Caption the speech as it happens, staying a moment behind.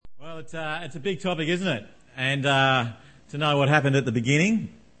It's a big topic, isn't it? And to know what happened at the beginning.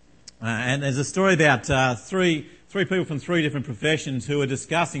 And there's a story about three people from three different professions who were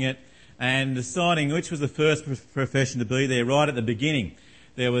discussing it and deciding which was the first profession to be there right at the beginning.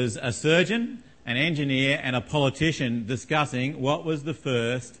 There was a surgeon, an engineer and a politician discussing what was the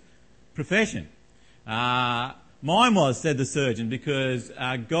first profession. Mine was, said the surgeon, because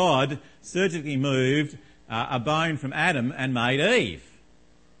God surgically moved a bone from Adam and made Eve.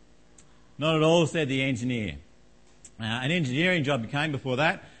 Not at all, said the engineer. An engineering job came before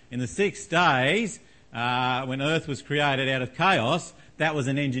that. In the 6 days, when Earth was created out of chaos, that was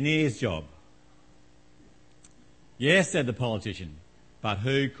an engineer's job. Yes, said the politician, but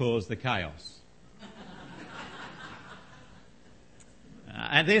who caused the chaos?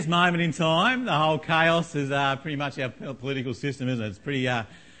 At this moment in time, the whole chaos is pretty much our political system, isn't it? It's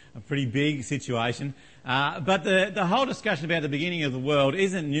a pretty big situation. But the whole discussion about the beginning of the world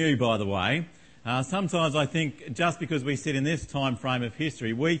isn't new, by the way. Sometimes I think just because we sit in this time frame of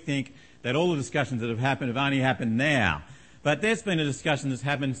history, we think that all the discussions that have happened have only happened now. But there's been a discussion that's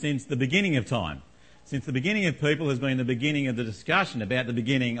happened since the beginning of time. Since the beginning of people has been the beginning of the discussion about the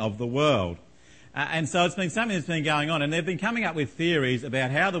beginning of the world. And so it's been something that's been going on, and they've been coming up with theories about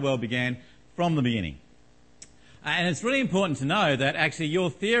how the world began from the beginning. And it's really important to know that actually your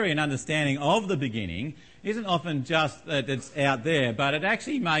theory and understanding of the beginning isn't often just that it's out there, but it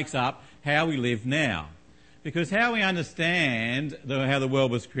actually makes up how we live now. Because how we understand how the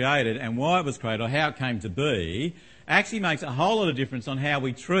world was created and why it was created or how it came to be actually makes a whole lot of difference on how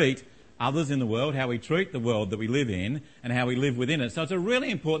we treat others in the world, how we treat the world that we live in and how we live within it. So it's a really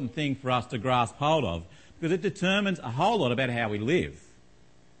important thing for us to grasp hold of because it determines a whole lot about how we live.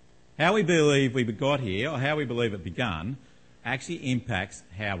 How we believe we got here or how we believe it begun actually impacts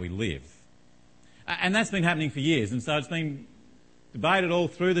how we live. And that's been happening for years, and so it's been debated all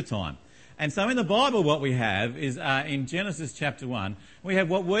through the time. And so in the Bible what we have is in Genesis chapter 1, we have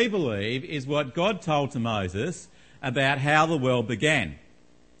what we believe is what God told to Moses about how the world began.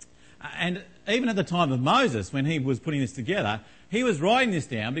 And even at the time of Moses, when he was putting this together, he was writing this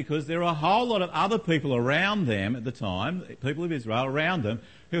down because there were a whole lot of other people around them at the time, people of Israel around them,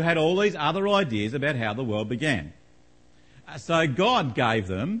 who had all these other ideas about how the world began. So God gave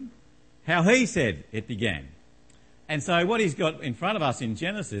them how he said it began. And so what he's got in front of us in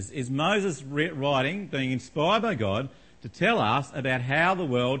Genesis is Moses writing, being inspired by God, to tell us about how the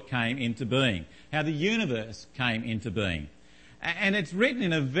world came into being, how the universe came into being. And it's written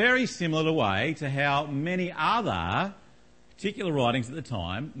in a very similar way to how many other particular writings at the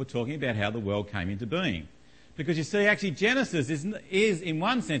time were talking about how the world came into being. Because you see, actually Genesis is in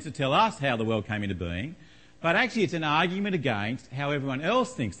one sense to tell us how the world came into being, but actually it's an argument against how everyone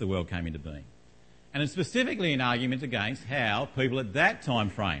else thinks the world came into being. And it's specifically an argument against how people at that time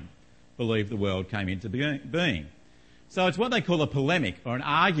frame believe the world came into being. So it's what they call a polemic or an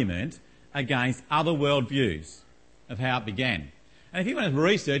argument against other worldviews of how it began. And if you want to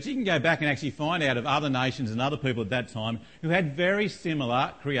research, you can go back and actually find out of other nations and other people at that time who had very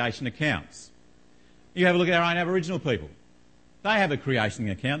similar creation accounts. You have a look at our own Aboriginal people. They have a creation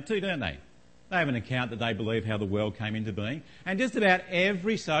account too, don't they? They have an account that they believe how the world came into being. And just about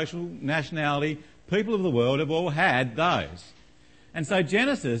every social nationality, people of the world have all had those. And so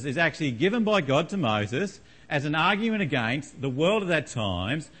Genesis is actually given by God to Moses as an argument against the world of that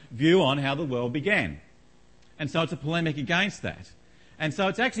time's view on how the world began. And so it's a polemic against that. And so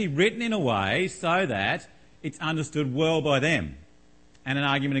it's actually written in a way so that it's understood well by them and an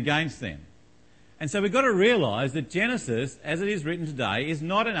argument against them. And so we've got to realise that Genesis, as it is written today, is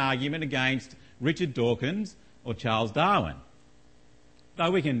not an argument against Richard Dawkins or Charles Darwin.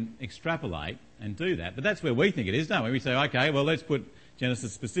 Though we can extrapolate and do that, but that's where we think it is, don't we? We say, okay, well, let's put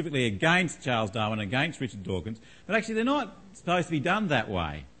Genesis specifically against Charles Darwin, against Richard Dawkins, but actually they're not supposed to be done that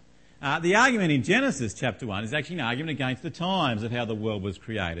way. The argument in Genesis chapter 1 is actually an argument against the times of how the world was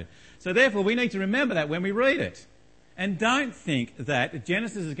created. So therefore we need to remember that when we read it. And don't think that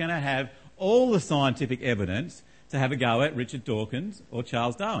Genesis is going to have all the scientific evidence to have a go at Richard Dawkins or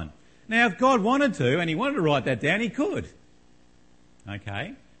Charles Darwin. Now if God wanted to, and he wanted to write that down, he could.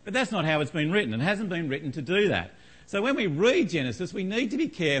 Okay? But that's not how it's been written. It hasn't been written to do that. So when we read Genesis, we need to be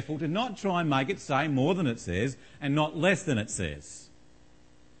careful to not try and make it say more than it says and not less than it says.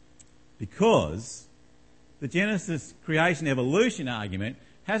 Because the Genesis creation evolution argument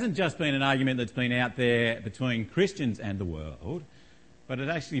hasn't just been an argument that's been out there between Christians and the world, but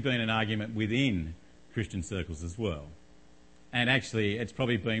it's actually been an argument within Christian circles as well. And actually it's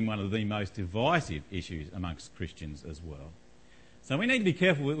probably been one of the most divisive issues amongst Christians as well. So we need to be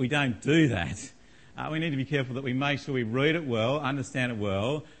careful that we don't do that. we need to be careful that we make sure we read it well, understand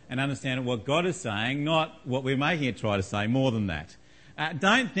what God is saying, not what we're making it try to say, more than that.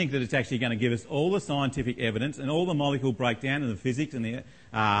 Don't think that it's actually going to give us all the scientific evidence and all the molecule breakdown and the physics and the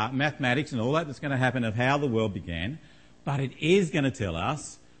mathematics and all that's going to happen of how the world began, but it is going to tell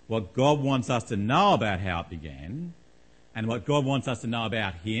us what God wants us to know about how it began and what God wants us to know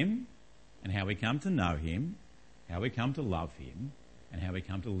about him and how we come to know him, how we come to love him, and how we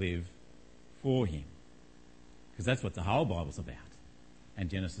come to live for him. Because that's what the whole Bible's about. And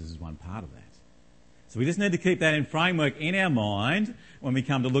Genesis is one part of that. So we just need to keep that in framework in our mind when we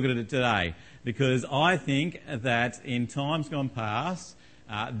come to look at it today. Because I think that in times gone past,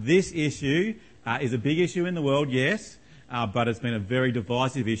 this issue is a big issue in the world, yes, but it's been a very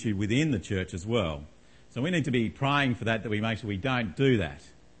divisive issue within the church as well. So we need to be praying for that we make sure we don't do that.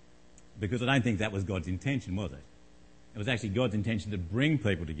 Because I don't think that was God's intention, was it? It was actually God's intention to bring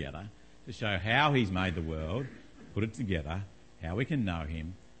people together, to show how he's made the world, put it together, how we can know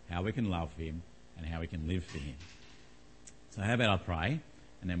him, how we can love him, and how we can live for him. So how about I pray,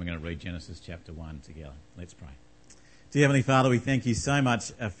 and then we're going to read Genesis chapter 1 together. Let's pray. Dear Heavenly Father, we thank you so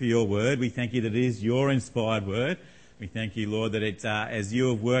much for your word. We thank you that it is your inspired word. We thank you, Lord, that it, as you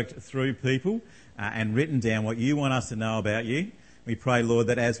have worked through people and written down what you want us to know about you, we pray, Lord,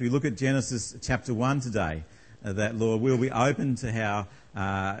 that as we look at Genesis chapter 1 today, that, Lord, we'll be open to how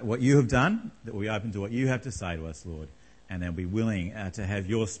what you have done, that we'll be open to what you have to say to us, Lord, and then be willing to have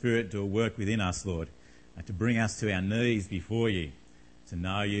your Spirit do a work within us, Lord, to bring us to our knees before you, to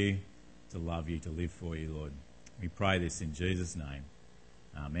know you, to love you, to live for you, Lord. We pray this in Jesus' name.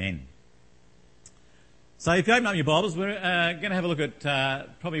 Amen. So if you open up your Bibles, we're going to have a look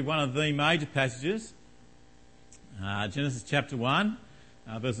at probably one of the major passages, Genesis chapter 1,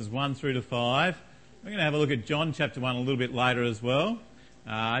 verses 1 through to 5. We're going to have a look at John chapter 1 a little bit later as well.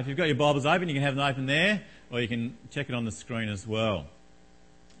 If you've got your Bibles open, you can have them open there, or you can check it on the screen as well.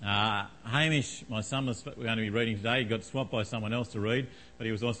 Hamish, my son, was going to be reading today. He got swapped by someone else to read, but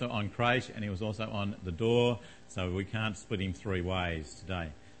he was also on creche and he was also on the door, so we can't split him three ways today.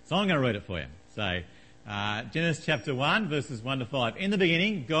 So I'm going to read it for you. So, Genesis chapter 1, verses 1 to 5. In the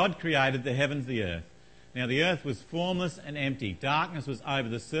beginning, God created the heavens and the earth. Now the earth was formless and empty. Darkness was over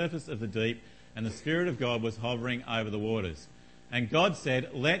the surface of the deep, and the Spirit of God was hovering over the waters. And God said,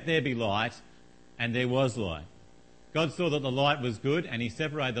 "Let there be light," and there was light. God saw that the light was good, and he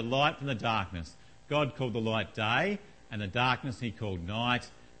separated the light from the darkness. God called the light day, and the darkness he called night,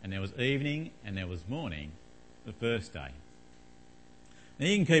 and there was evening, and there was morning, the first day. Now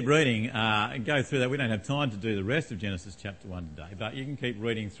you can keep reading and go through that. We don't have time to do the rest of Genesis chapter 1 today, but you can keep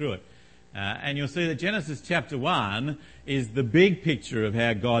reading through it. And you'll see that Genesis chapter 1 is the big picture of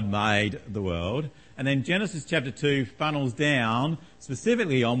how God made the world. And then Genesis chapter 2 funnels down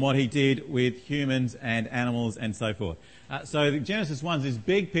specifically on what he did with humans and animals and so forth. So Genesis 1 is this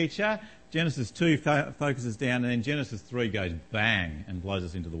big picture. Genesis 2 focuses down, and then Genesis 3 goes bang and blows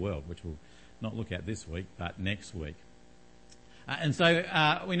us into the world, which we'll not look at this week, but next week. And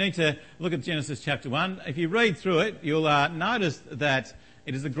so we need to look at Genesis chapter 1. If you read through it, you'll notice that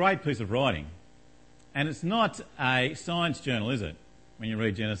it is a great piece of writing. And it's not a science journal, is it? When you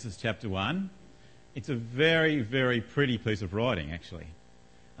read Genesis chapter 1. It's a very, very pretty piece of writing, actually.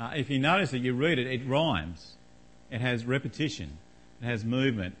 If you notice that you read it, it rhymes. It has repetition. It has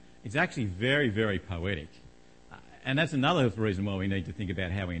movement. It's actually very, very poetic. And that's another reason why we need to think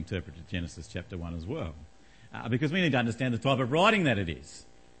about how we interpret Genesis chapter 1 as well. Because we need to understand the type of writing that it is.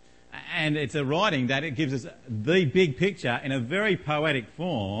 And it's a writing that it gives us the big picture in a very poetic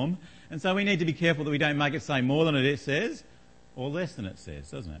form. And so we need to be careful that we don't make it say more than it says or less than it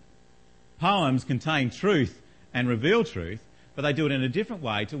says, doesn't it? Poems contain truth and reveal truth, but they do it in a different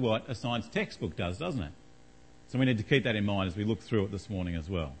way to what a science textbook does, doesn't it? So we need to keep that in mind as we look through it this morning as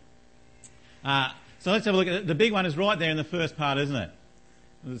well. So let's have a look at it. The big one is right there in the first part, isn't it?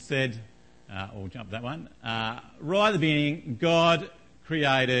 As it said, we'll jump that one. Right at the beginning, God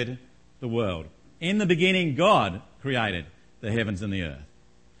created the world. In the beginning, God created the heavens and the earth.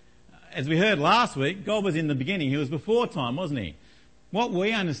 As we heard last week, God was in the beginning. He was before time, wasn't he? What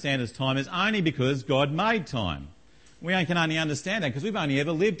we understand as time is only because God made time. We can only understand that because we've only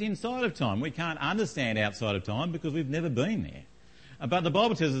ever lived inside of time. We can't understand outside of time because we've never been there. But the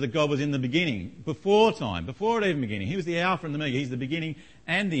Bible tells us that God was in the beginning, before time, before it even beginning. He was the Alpha and the Omega. He's the beginning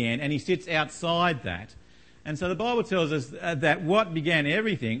and the end, and he sits outside that. And so the Bible tells us that what began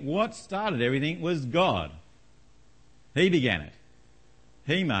everything, what started everything, was God. He began it.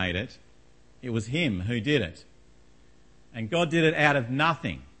 He made it. It was him who did it. And God did it out of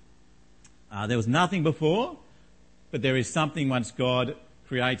nothing. There was nothing before, but there is something once God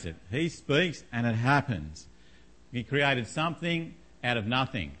creates it. He speaks and it happens. He created something out of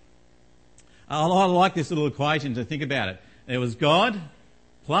nothing. I like this little equation to think about it. There was God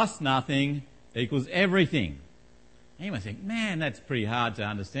plus nothing equals everything. And you might think, man, that's pretty hard to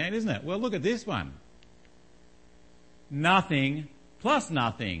understand, isn't it? Well, look at this one. Nothing plus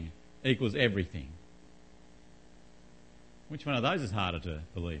nothing equals everything. Which one of those is harder to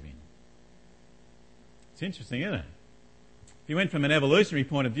believe in? It's interesting, isn't it? If you went from an evolutionary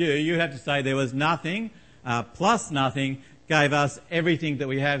point of view, you'd have to say there was nothing plus nothing gave us everything that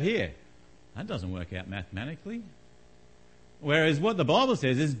we have here. That doesn't work out mathematically. Whereas what the Bible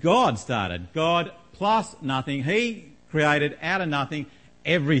says is God started. God plus nothing. He created out of nothing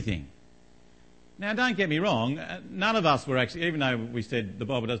everything. Now, don't get me wrong. None of us were actually, even though we said the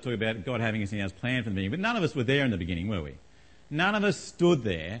Bible does talk about God having us in His plan from the beginning, but none of us were there in the beginning, were we? None of us stood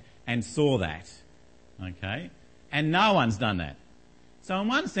there and saw that. Okay? And no one's done that. So in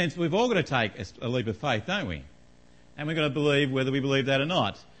one sense, we've all got to take a leap of faith, don't we? And we've got to believe whether we believe that or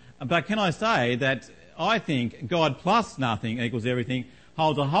not. But can I say that I think God plus nothing equals everything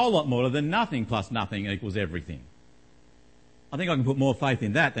holds a whole lot more than nothing plus nothing equals everything. I think I can put more faith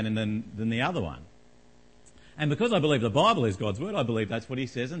in that than the other one. And because I believe the Bible is God's word, I believe that's what He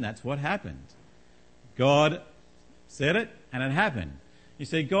says and that's what happened. God said it and it happened. You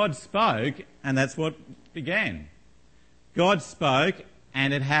see, God spoke and that's what began. God spoke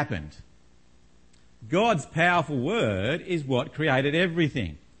and it happened. God's powerful word is what created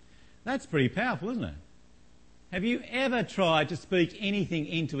everything. That's pretty powerful, isn't it? Have you ever tried to speak anything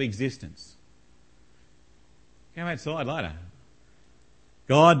into existence? Go outside later.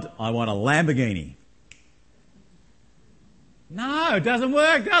 God, I want a Lamborghini. No, it doesn't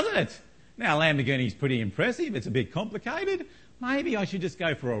work, does it? Now, Lamborghini's pretty impressive. It's a bit complicated. Maybe I should just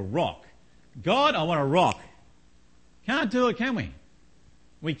go for a rock. God, I want a rock. Can't do it, can we?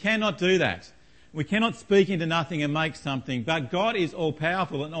 We cannot do that. We cannot speak into nothing and make something, but God is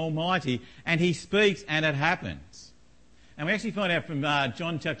all-powerful and almighty, and He speaks and it happens. And we actually find out from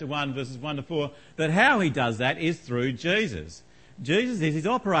John chapter 1, verses 1 to 4, that how He does that is through Jesus. Jesus is His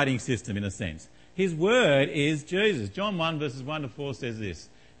operating system, in a sense. His word is Jesus. John 1, verses 1 to 4 says this: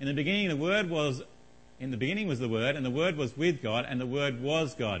 In the beginning was the Word, and the Word was with God, and the Word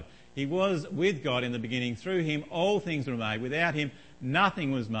was God. He was with God in the beginning. Through Him all things were made. Without Him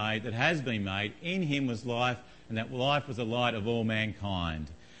nothing was made that has been made. In Him was life, and that life was the light of all mankind.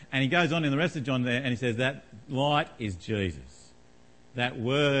 And he goes on in the rest of John there, and he says that light is Jesus. That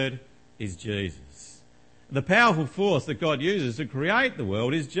word is Jesus. The powerful force that God uses to create the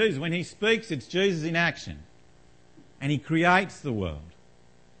world is Jesus. When He speaks, it's Jesus in action. And He creates the world.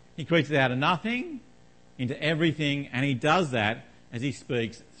 He creates it out of nothing into everything, and He does that as He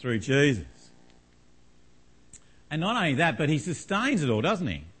speaks through Jesus. And not only that, but He sustains it all, doesn't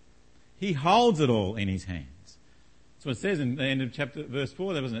He? He holds it all in His hands. That's what it says in the end of verse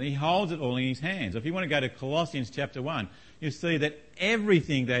 4 there, wasn't it? He holds it all in His hands. If you want to go to Colossians chapter 1, you'll see that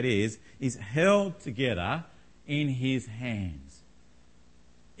everything that is held together in His hands.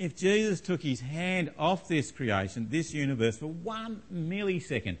 If Jesus took His hand off this creation, this universe, for 1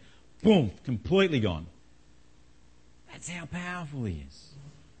 millisecond, boom, completely gone. That's how powerful He is.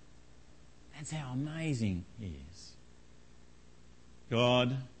 That's how amazing He is.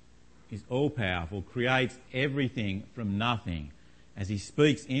 God is all-powerful, creates everything from nothing as He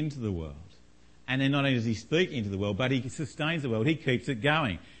speaks into the world. And then not only does He speak into the world, but He sustains the world. He keeps it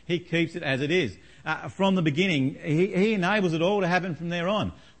going. He keeps it as it is. From the beginning, he enables it all to happen from there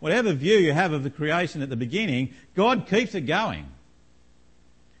on. Whatever view you have of the creation at the beginning, God keeps it going.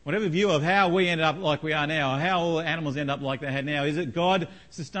 Whatever view of how we ended up like we are now, or how all the animals end up like they had now, is that God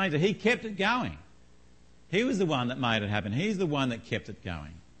sustains it. He kept it going. He was the one that made it happen. He's the one that kept it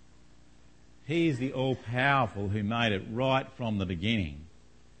going. He is the all-powerful who made it right from the beginning.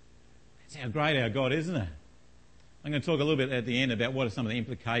 That's how great our God is, isn't it? I'm going to talk a little bit at the end about what are some of the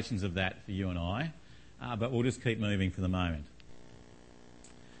implications of that for you and I, but we'll just keep moving for the moment.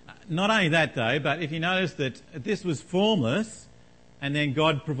 Not only that though, but if you notice that this was formless, and then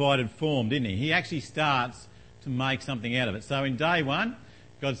God provided form, didn't He? He actually starts to make something out of it. So in day 1,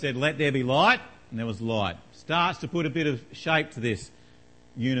 God said, let there be light, and there was light. Starts to put a bit of shape to this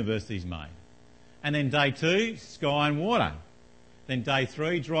universe He's made. And then day 2, sky and water. Then day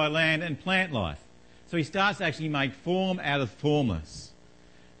 3, dry land and plant life. So He starts to actually make form out of formless.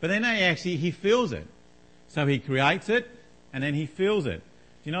 But then He fills it. So He creates it, and then He fills it.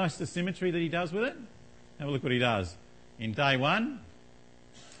 Do you notice the symmetry that He does with it? Have a look what He does. In day 1,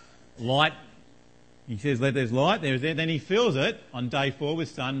 light, He says, let there's light, there's there. Then He fills it on day 4 with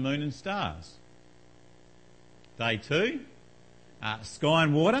sun, moon and stars. Day 2, Sky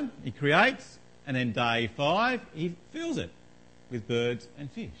and water, he creates, and then day 5, he fills it with birds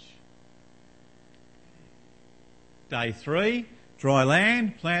and fish. Day 3, dry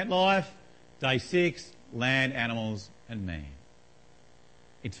land, plant life. Day 6, land, animals, and man.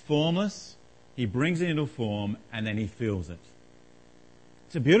 It's formless, he brings it into form, and then he fills it.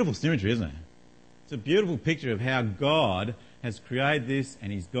 It's a beautiful symmetry, isn't it? It's a beautiful picture of how God has created this,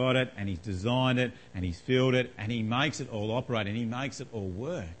 and he's got it, and he's designed it, and he's filled it, and he makes it all operate, and he makes it all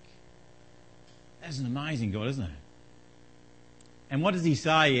work. That's an amazing God, isn't it? And what does he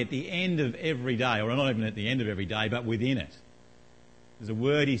say at the end of every day, or not even at the end of every day, but within it? There's a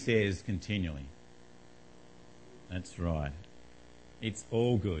word he says continually. That's right. It's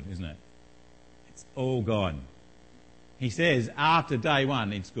all good, isn't it? It's all God. He says after day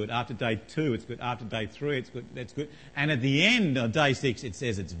 1, it's good. After day 2, it's good. After day 3, it's good. That's good. And at the end of day 6, it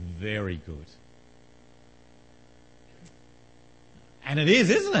says it's very good. And it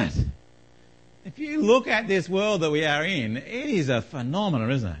is, isn't it? If you look at this world that we are in, it is a phenomenon,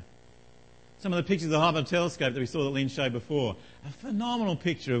 isn't it? Some of the pictures of the Hubble telescope that we saw that Lynn showed before, a phenomenal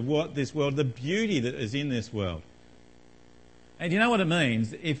picture of what this world, the beauty that is in this world. And you know what it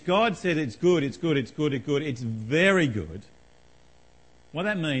means? If God said it's good, it's good, it's good, it's good, it's very good, what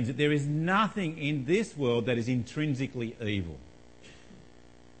that means is that there is nothing in this world that is intrinsically evil.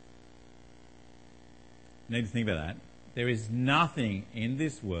 You need to think about that. There is nothing in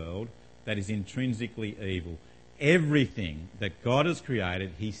this world that is intrinsically evil. Everything that God has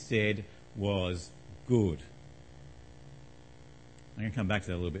created, he said, was good. I'm going to come back to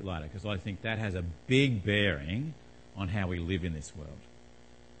that a little bit later because I think that has a big bearing on how we live in this world.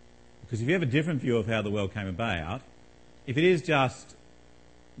 Because if you have a different view of how the world came about, if it is just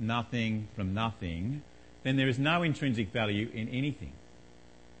nothing from nothing, then there is no intrinsic value in anything.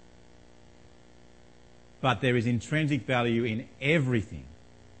 But there is intrinsic value in everything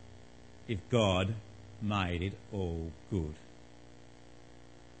if God made it all good.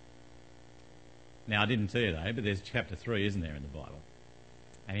 Now, I didn't tell you though, but there's chapter 3, isn't there, in the Bible?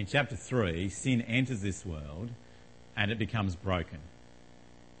 And in chapter 3, sin enters this world and it becomes broken.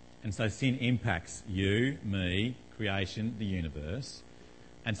 And so sin impacts you, me, creation, the universe.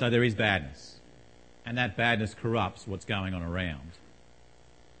 And so there is badness. And that badness corrupts what's going on around.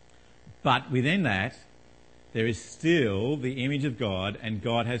 But within that, there is still the image of God, and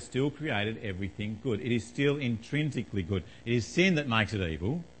God has still created everything good. It is still intrinsically good. It is sin that makes it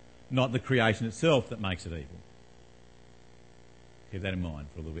evil, not the creation itself that makes it evil. Keep that in mind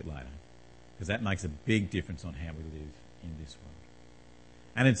for a little bit later, because that makes a big difference on how we live in this world.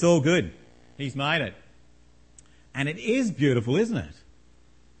 And it's all good. He's made it. And it is beautiful, isn't it?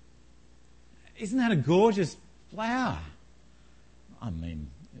 Isn't that a gorgeous flower? I mean,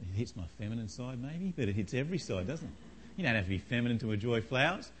 it hits my feminine side maybe, but it hits every side, doesn't it? You don't have to be feminine to enjoy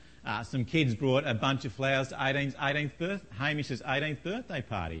flowers. Some kids brought a bunch of flowers to Hamish's 18th birthday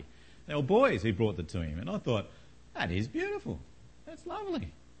party. They were boys who brought them to him. And I thought, that is beautiful. That's lovely.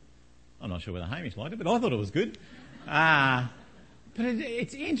 I'm not sure whether Hamish liked it, but I thought it was good. But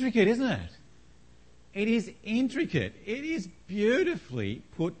it's intricate, isn't it? It is intricate. It is beautifully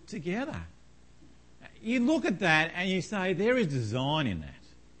put together. You look at that and you say, there is design in that.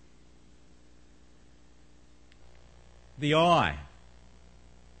 The eye.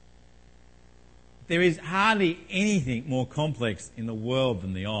 There is hardly anything more complex in the world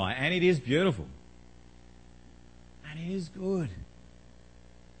than the eye, and it is beautiful. And it is good.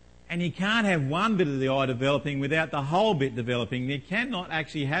 And you can't have one bit of the eye developing without the whole bit developing. You cannot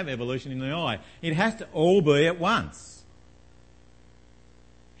actually have evolution in the eye. It has to all be at once.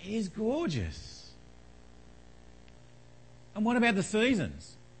 It is gorgeous. And what about the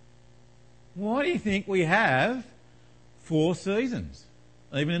seasons? Why do you think we have 4 seasons?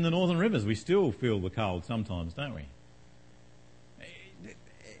 Even in the northern rivers, we still feel the cold sometimes, don't we? It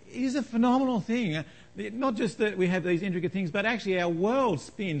is a phenomenal thing. Not just that we have these intricate things, but actually our world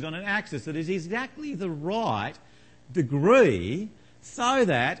spins on an axis that is exactly the right degree so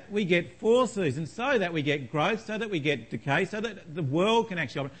that we get 4 seasons, so that we get growth, so that we get decay, so that the world can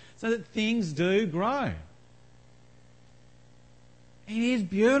actually operate, so that things do grow. It is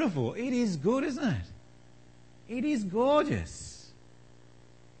beautiful. It is good, isn't it? It is gorgeous.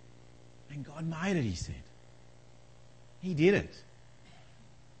 And God made it, he said. He did it.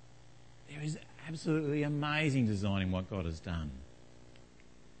 There is absolutely amazing design in what God has done.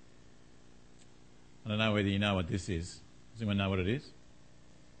 I don't know whether you know what this is. Does anyone know what it is?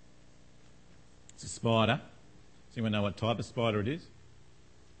 It's a spider. Does anyone know what type of spider it is?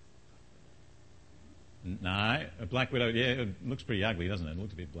 No, a black widow. Yeah, it looks pretty ugly, doesn't it? It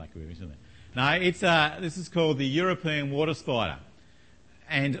looks a bit black widowish, doesn't it? No, it's this is called the European water spider.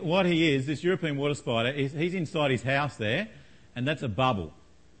 And what he is, this European water spider, he's inside his house there, and that's a bubble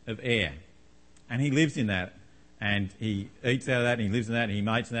of air. And he lives in that, and he eats out of that, and he lives in that, and he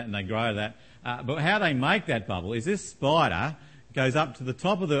mates in that, and they grow that. But how they make that bubble is this spider goes up to the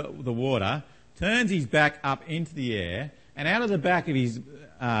top of the water, turns his back up into the air, and out of the back of his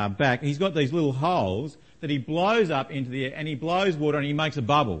back, he's got these little holes that he blows up into the air, and he blows water, and he makes a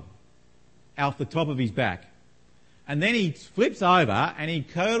bubble out the top of his back. And then he flips over and he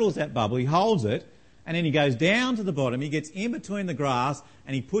curdles that bubble, he holds it, and then he goes down to the bottom, he gets in between the grass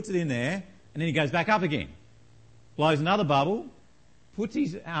and he puts it in there, and then he goes back up again. Blows another bubble, puts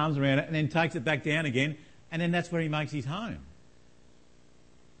his arms around it, and then takes it back down again, and then that's where he makes his home.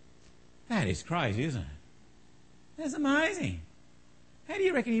 That is crazy, isn't it? That's amazing. How do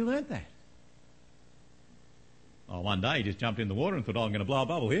you reckon he learnt that? Oh, one day he just jumped in the water and thought, oh, I'm going to blow a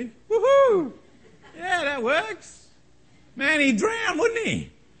bubble here. Woohoo! Yeah, that works. Man, he'd drown, wouldn't he?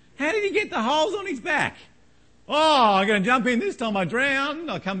 How did he get the holes on his back? Oh, I'm going to jump in this time, I drown,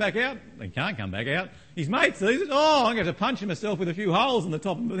 I'll come back out. He can't come back out. His mate sees it. Oh, I'm going to punch myself with a few holes in the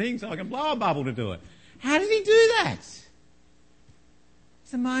top of the thing so I can blow a bubble to do it. How did he do that?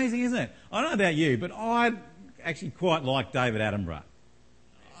 It's amazing, isn't it? I don't know about you, but I actually quite like David Attenborough.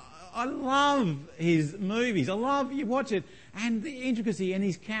 I love his movies. You watch it, and the intricacy and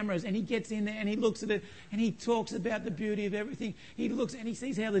his cameras, and he gets in there and he looks at it and he talks about the beauty of everything. He looks and he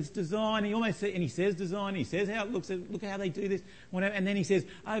sees how it's designed. He says design. He says how it looks. Look how they do this. Whatever. And then he says,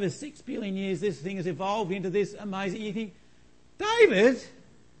 over 6 billion years, this thing has evolved into this amazing. You think, David,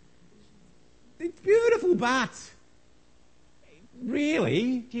 it's beautiful, but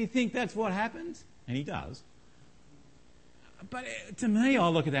really, do you think that's what happens? And he does. But to me, I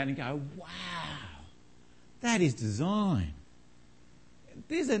look at that and go, wow, that is design.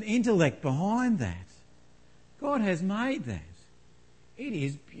 There's an intellect behind that. God has made that. It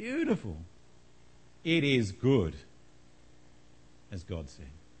is beautiful. It is good, as God said.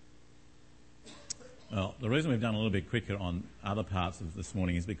 Well, the reason we've done a little bit quicker on other parts of this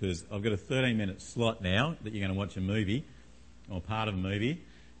morning is because I've got a 13-minute slot now that you're going to watch a movie, or part of a movie.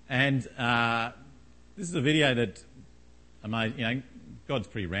 And this is a video that... God's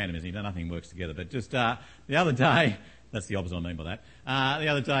pretty random, isn't he? Nothing works together. But just the other day, that's the opposite I mean by that. The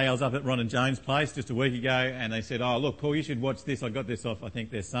other day I was up at Ron and Jones' place just a week ago, and they said, oh, look, Paul, you should watch this. I got this off, I think,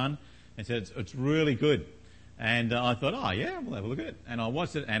 their son. And said, it's really good. And I thought, oh, yeah, we'll have a look at it. And I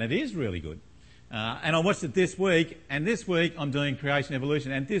watched it, and it is really good. And I watched it this week, and this week I'm doing Creation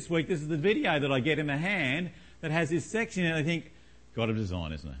Evolution. And this week, this is the video that I get in my hand that has this section, and I think, God of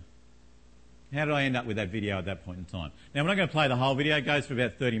design, isn't it? How did I end up with that video at that point in time? Now, we're not going to play the whole video. It goes for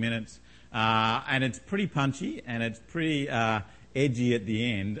about 30 minutes. And it's pretty punchy and it's pretty edgy at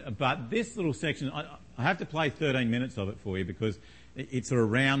the end. But this little section, I have to play 13 minutes of it for you because it sort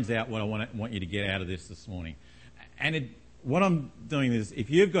of rounds out what I want you to get out of this morning. And what I'm doing is, if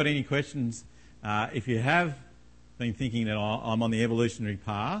you've got any questions, if you have been thinking that I'm on the evolutionary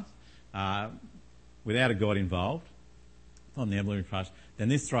path without a God involved, on the evolutionary path, then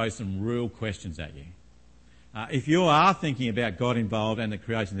this throws some real questions at you. If you are thinking about God involved and the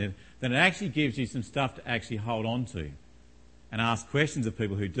creation, then it actually gives you some stuff to actually hold on to and ask questions of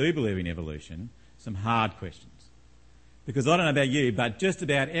people who do believe in evolution, some hard questions. Because I don't know about you, but just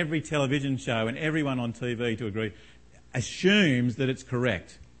about every television show and everyone on TV to agree assumes that it's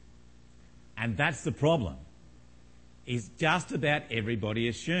correct. And that's the problem, is just about everybody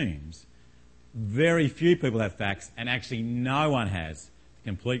assumes. Very few people have facts, and actually no one has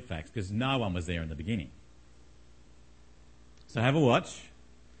complete facts because no one was there in the beginning. So have a watch.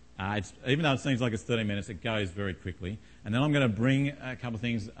 Even though it seems like it's 30 minutes, it goes very quickly. And then I'm going to bring a couple of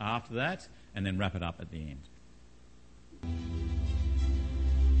things after that and then wrap it up at the end.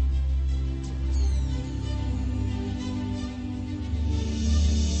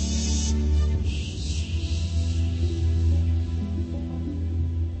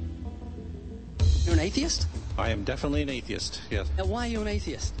 You're an atheist? I am definitely an atheist, yes. Now, why are you an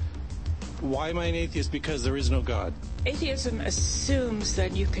atheist? Why am I an atheist? Because there is no God. Atheism assumes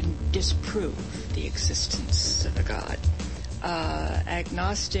that you can disprove the existence of a God.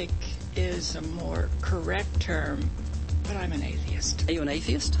 Agnostic is a more correct term, but I'm an atheist. Are you an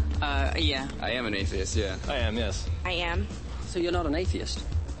atheist? Yeah. I am an atheist, yeah. I am, yes. I am. So you're not an atheist?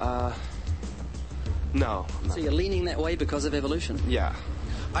 No. So you're leaning that way because of evolution? Yeah.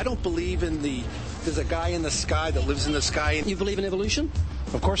 I don't believe in there's a guy in the sky that lives in the sky. You believe in evolution?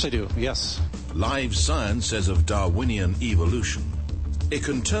 Of course I do, yes. Live science says of Darwinian evolution, it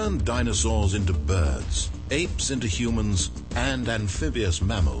can turn dinosaurs into birds, apes into humans, and amphibious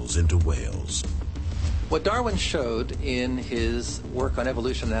mammals into whales. What Darwin showed in his work on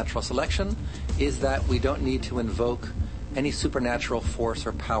evolution and natural selection is that we don't need to invoke any supernatural force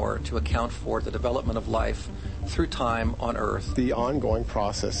or power to account for the development of life through time on Earth. The ongoing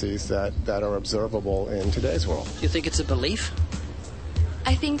processes that are observable in today's world. You think it's a belief?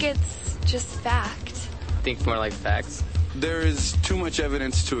 I think it's just fact. I think more like facts. There is too much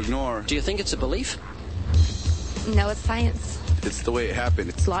evidence to ignore. Do you think it's a belief? No, it's science. It's the way it happened.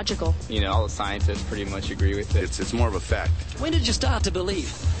 It's logical. You know, all the scientists pretty much agree with it. It's more of a fact. When did you start to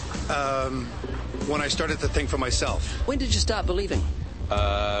believe? When I started to think for myself. When did you start believing?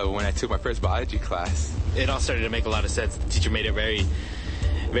 When I took my first biology class. It all started to make a lot of sense. The teacher made it very,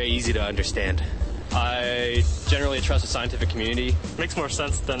 very easy to understand. I generally trust the scientific community. It makes more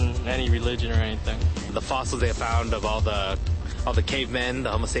sense than any religion or anything. The fossils they found of all the cavemen,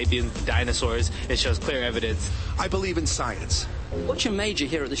 the Homo sapiens, the dinosaurs, it shows clear evidence. I believe in science. What's your major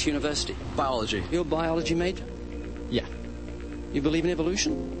here at this university? Biology. Your biology major? Yeah. You believe in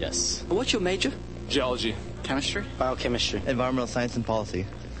evolution? Yes. What's your major? Geology. Chemistry? Biochemistry. Environmental science and policy.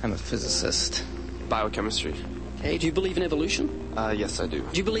 I'm a physicist. Biochemistry. Okay, do you believe in evolution? Yes, I do.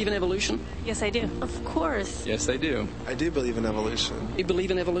 Do you believe in evolution? Yes, I do. Of course. Yes, I do. I do believe in evolution. You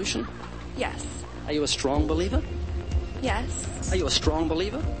believe in evolution? Yes. Are you a strong believer? Yes. Are you a strong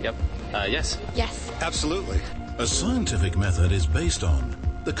believer? Yep. Yes. Yes. Absolutely. A scientific method is based on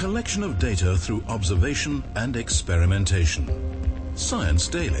the collection of data through observation and experimentation. Science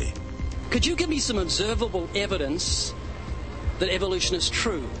Daily. Could you give me some observable evidence that evolution is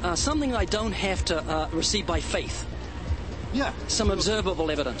true? Something I don't have to receive by faith. Yeah. Some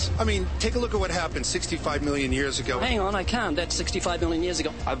observable evidence. I mean, take a look at what happened 65 million years ago. Hang on, I can't. That's 65 million years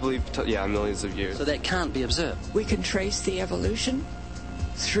ago. I believe, millions of years. So that can't be observed. We can trace the evolution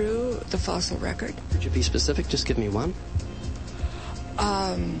through the fossil record. Could you be specific? Just give me one.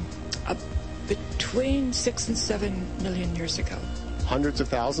 Between 6 and 7 million years ago. Hundreds of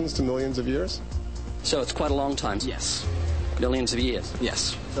thousands to millions of years? So it's quite a long time. Yes. Millions of years.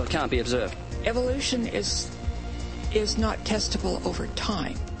 Yes. So it can't be observed. Evolution is not testable over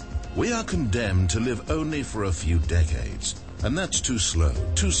time. We are condemned to live only for a few decades, and that's too slow,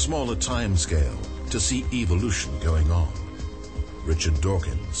 too small a time scale to see evolution going on. Richard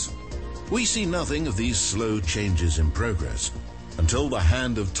Dawkins. We see nothing of these slow changes in progress until the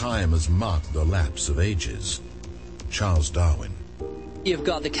hand of time has marked the lapse of ages. Charles Darwin. You've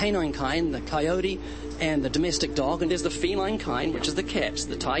got the canine kind, the coyote, and the domestic dog, and there's the feline kind, which is the cats,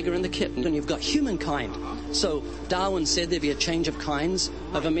 the tiger and the kitten, and you've got humankind. So Darwin said there'd be a change of kinds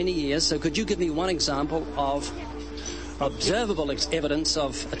over many years, so could you give me one example of observable evidence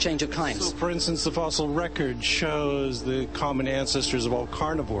of a change of kinds? So, for instance, the fossil record shows the common ancestors of all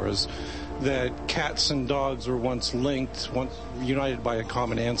carnivores, that cats and dogs were once linked, once united by a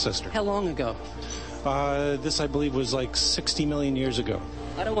common ancestor. How long ago? This, I believe, was like 60 million years ago.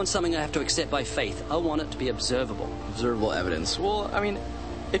 I don't want something I have to accept by faith. I want it to be observable. Observable evidence. Well, I mean,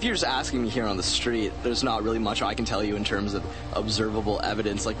 if you're just asking me here on the street, there's not really much I can tell you in terms of observable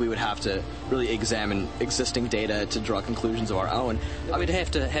evidence. Like, we would have to really examine existing data to draw conclusions of our own. I would have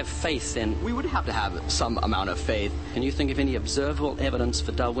to have faith then. We would have to have some amount of faith. Can you think of any observable evidence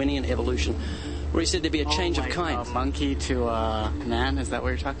for Darwinian evolution where he said there'd be a change of kinds? A monkey to a man, is that what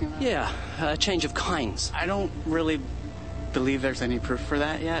you're talking about? Yeah, a change of kinds. I don't really believe there's any proof for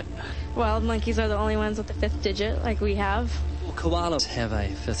that yet. Well, monkeys are the only ones with the 5th digit, like we have. Well, koalas have a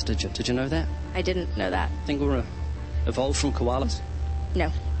 5th digit. Did you know that? I didn't know that. Think we're evolved from koalas? No.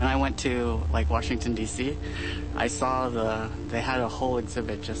 When I went to, Washington, D.C., I saw they had a whole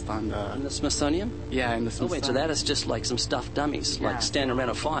exhibit just on the... In the Smithsonian? Yeah, in the Smithsonian. Oh, wait, so that is just like some stuffed dummies, like standing around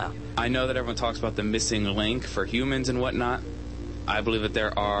a fire. I know that everyone talks about the missing link for humans and whatnot. I believe that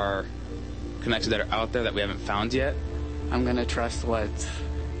there are connections that are out there that we haven't found yet. I'm going to trust what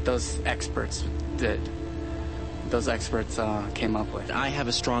those experts did. Those experts came up with. I have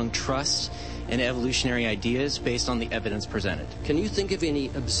a strong trust in evolutionary ideas based on the evidence presented. Can you think of any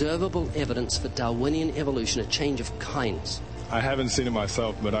observable evidence for Darwinian evolution, a change of kinds? I haven't seen it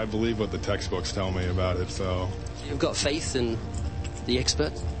myself, but I believe what the textbooks tell me about it, so... You've got faith in the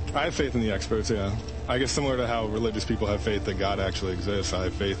experts? I have faith in the experts, yeah. I guess similar to how religious people have faith that God actually exists, I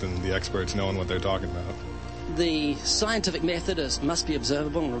have faith in the experts knowing what they're talking about. The scientific method must be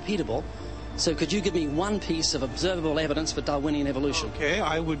observable and repeatable. So could you give me one piece of observable evidence for Darwinian evolution? Okay,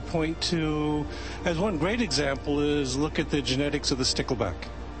 I would point to, as one great example, is look at the genetics of the stickleback.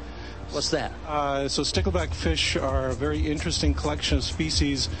 What's that? So stickleback fish are a very interesting collection of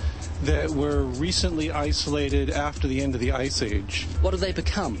species that were recently isolated after the end of the Ice Age. What do they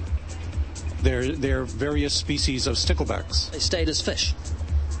become? They're various species of sticklebacks. They stayed as fish.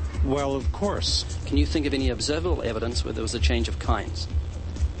 Well, of course. Can you think of any observable evidence where there was a change of kinds?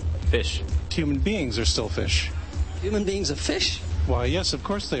 Fish. Human beings are still fish. Human beings are fish? Why, yes, of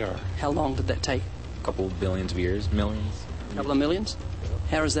course they are. How long did that take? A couple of billions of years, millions. A couple of millions?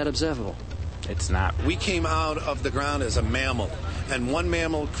 How is that observable? It's not. We came out of the ground as a mammal, and one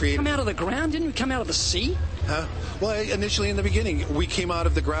mammal created... Come out of the ground? Didn't we come out of the sea? Huh? Well, initially in the beginning, we came out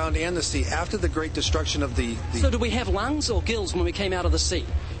of the ground and the sea after the great destruction of the... So do we have lungs or gills when we came out of the sea?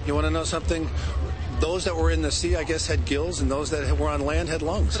 You want to know something? Those that were in the sea, I guess, had gills, and those that were on land had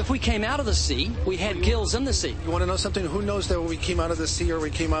lungs. But if we came out of the sea, we had gills in the sea. You want to know something? Who knows that when we came out of the sea or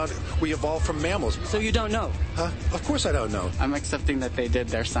we evolved from mammals? So you don't know? Huh? Of course I don't know. I'm accepting that they did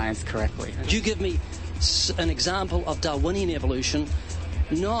their science correctly. Could you give me an example of Darwinian evolution,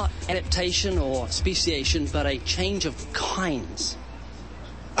 not adaptation or speciation, but a change of kinds?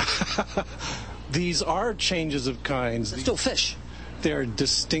 These are changes of kinds. They're still fish. They're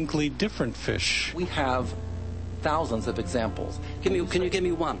distinctly different fish. We have thousands of examples. Can you give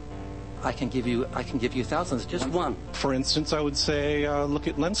me one? I can give you thousands. Just one. For instance, I would say look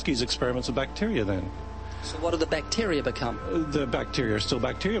at Lenski's experiments with bacteria then. So what do the bacteria become? The bacteria are still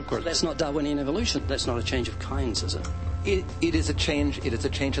bacteria, of course. So that's not Darwinian evolution. That's not a change of kinds, is it? It is a change. It is a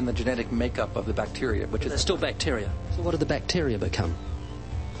change in the genetic makeup of the bacteria, which is still bacteria. So what do the bacteria become?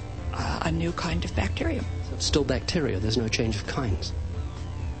 A new kind of bacteria. So it's still bacteria. There's no change of kinds.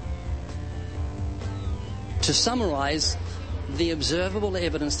 To summarize, the observable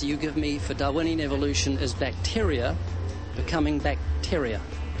evidence that you give me for Darwinian evolution is bacteria becoming bacteria.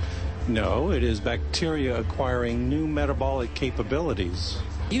 No, it is bacteria acquiring new metabolic capabilities.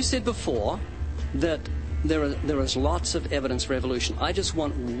 You said before that there is lots of evidence for evolution. I just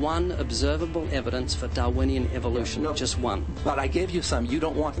want one observable evidence for Darwinian evolution. No, just one. But I gave you some. You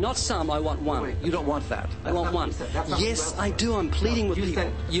don't want... Not some, I want one. Wait, you don't want that. I want one. Yes, I do. I'm pleading with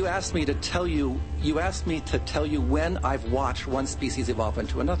people. You asked me to tell you when I've watched one species evolve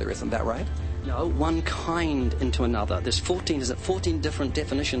into another. Isn't that right? No, one kind into another. There's 14 different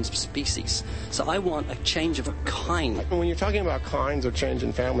definitions of species. So I want a change of a kind. When you're talking about kinds or change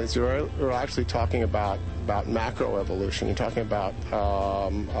in families, you're actually talking about macroevolution. You're talking about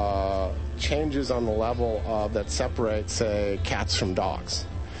changes on the level that separate, say, cats from dogs.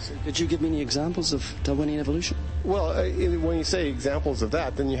 So could you give me any examples of Darwinian evolution? Well, when you say examples of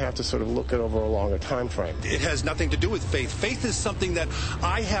that, then you have to sort of look at over a longer time frame. It has nothing to do with faith. Faith is something that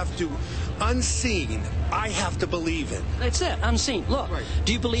I have to, unseen, I have to believe in. That's it, unseen. Look, right.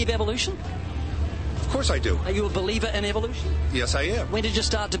 Do you believe evolution? Of course I do. Are you a believer in evolution? Yes, I am. When did you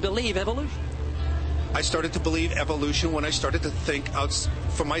start to believe evolution? I started to believe evolution when I started to think out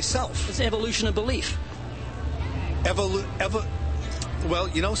for myself. Is evolution a belief? Well,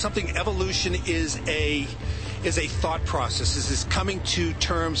 you know something? Evolution is a thought process. Is coming to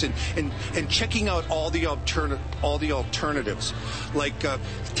terms and checking out all the alternatives, like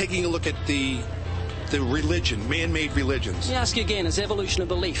taking a look at the religion, man-made religions. Let me ask you again: is evolution a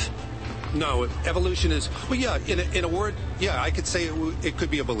belief? No, evolution is. Well, yeah. In a word, yeah, I could say it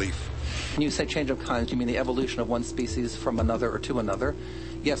could be a belief. When you say change of kinds, you mean the evolution of one species from another or to another?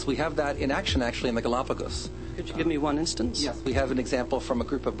 Yes, we have that in action, actually, in the Galapagos. Could you give me one instance? Yes, we have an example from a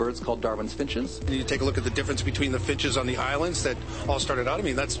group of birds called Darwin's finches. You take a look at the difference between the finches on the islands that all started out. I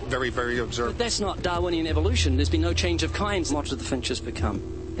mean, that's very, very observable. But that's not Darwinian evolution. There's been no change of kinds. What do the finches become?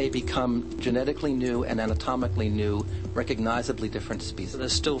 They become genetically new and anatomically new, recognizably different species. So they're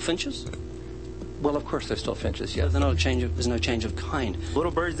still finches? Well, of course, they're still finches, yes. So there's no change of kind.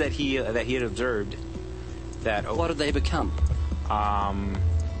 Little birds that he had observed. What did they become?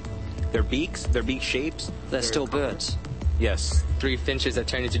 Their beak shapes. They're still birds. Yes. 3 finches that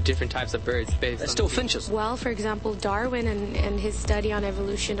turn into different types of birds. They're still finches. Well, for example, Darwin and his study on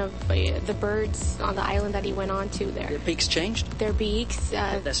evolution of the birds on the island that he went on to there. Their beaks changed? Their beaks.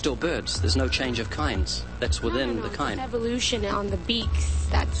 They're still birds. There's no change of kinds. That's within the kind. Evolution on the beaks.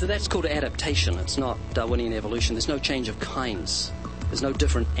 So that's called adaptation. It's not Darwinian evolution. There's no change of kinds. There's no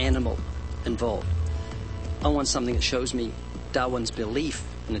different animal involved. I want something that shows me Darwin's belief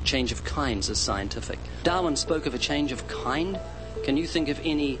in a change of kinds is scientific. Darwin spoke of a change of kind. Can you think of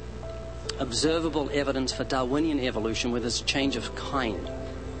any observable evidence for Darwinian evolution where there's a change of kind?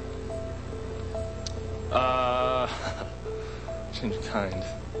 Change of kind.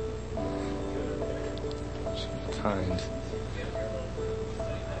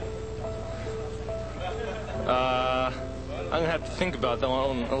 I'm going to have to think about that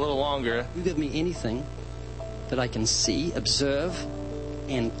one a little longer. You give me anything that I can see, observe,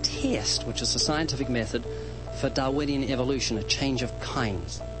 and test, which is a scientific method for Darwinian evolution, a change of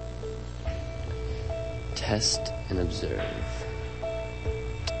kinds. Test and observe.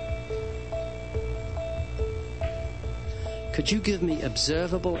 Could you give me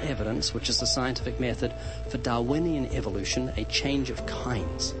observable evidence, which is the scientific method, for Darwinian evolution, a change of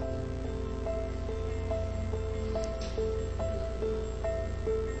kinds?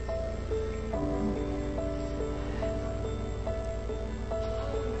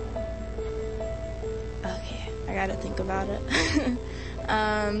 Okay, I gotta think about it.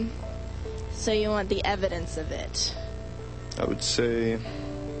 So you want the evidence of it? I would say...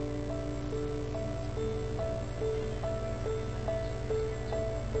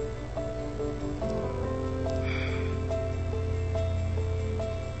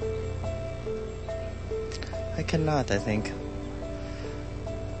 I cannot, I think.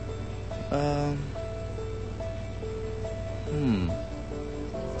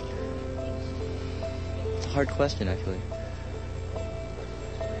 It's a hard question, actually.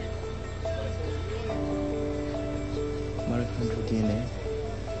 Mitochondrial DNA.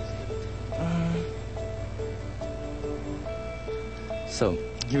 So,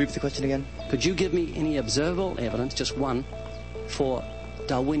 can you repeat the question again? Could you give me any observable evidence, just one, for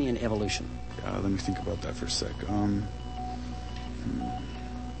Darwinian evolution? Let me think about that for a sec.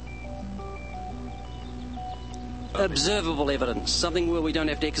 Observable evidence, something where we don't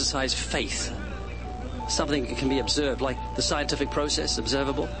have to exercise faith. Something that can be observed, like the scientific process,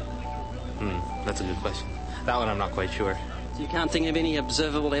 observable. That's a good question. That one I'm not quite sure. So you can't think of any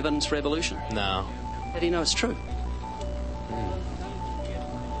observable evidence for evolution? No. How do you know it's true?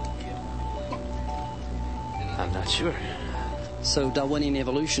 I'm not sure. So Darwinian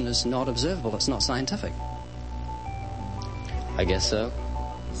evolution is not observable, it's not scientific. I guess so.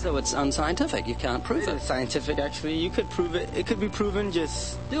 So it's unscientific, you can't prove it. Scientific, actually. You could prove it. It could be proven,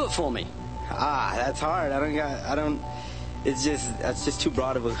 just... Do it for me. That's hard. That's just too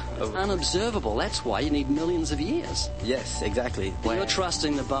broad of a... It's unobservable, that's why you need millions of years. Yes, exactly. You're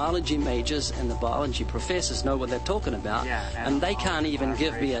trusting the biology majors and the biology professors know what they're talking about, and they can't even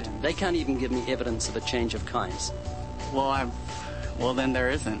give me evidence of a change of kinds. Well, then there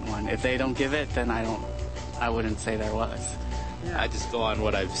isn't one. If they don't give it, then I wouldn't say there was. Yeah. I just go on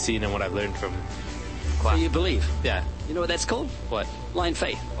what I've seen and what I've learned from class. So you believe? Yeah. You know what that's called? What? Blind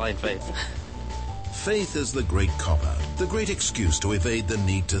faith. Blind faith. Faith is the great cop-out, the great excuse to evade the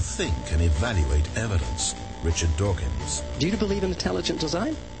need to think and evaluate evidence. Richard Dawkins. Do you believe in intelligent design?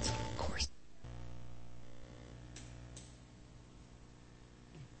 Of course.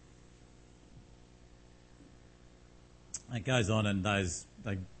 It goes on and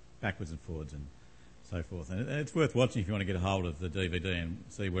they backwards and forwards and so forth. And it's worth watching if you want to get a hold of the DVD and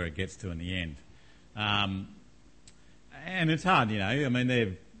see where it gets to in the end. And it's hard, you know. I mean,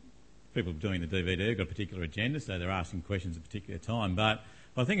 they're people doing the DVD have got a particular agenda, so they're asking questions at a particular time. But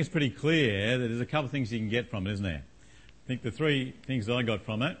I think it's pretty clear that there's a couple of things you can get from it, isn't there? I think the three things that I got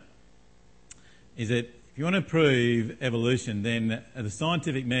from it is that if you want to prove evolution, then the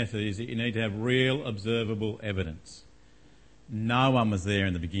scientific method is that you need to have real observable evidence. No one was there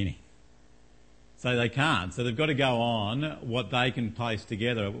in the beginning. So they can't. So they've got to go on what they can place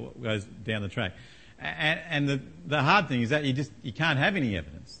together, what goes down the track. And the hard thing is that you can't have any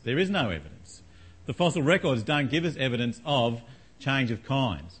evidence. There is no evidence. The fossil records don't give us evidence of change of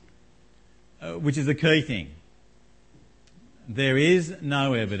kinds, which is the key thing. There is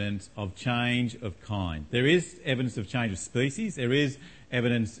no evidence of change of kind. There is evidence of change of species. There is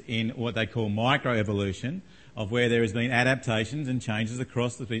evidence in what they call microevolution, of where there has been adaptations and changes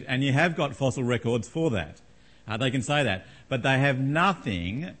across the species. And you have got fossil records for that. They can say that. But they have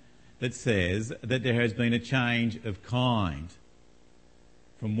nothing that says that there has been a change of kind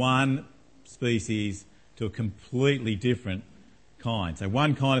from one species to a completely different kind. So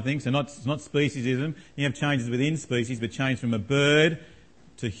one kind of thing, so it's not speciesism. You have changes within species, but change from a bird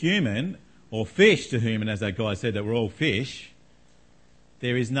to human, or fish to human, as that guy said, that we're all fish.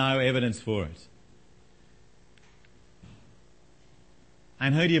 There is no evidence for it.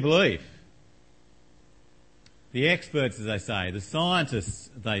 And who do you believe? The experts, as they say, the scientists,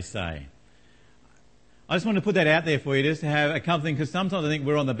 they say. I just want to put that out there for you, just to have a couple of things, because sometimes I think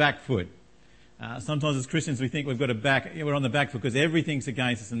we're on the back foot. Sometimes as Christians we think we're on the back foot because everything's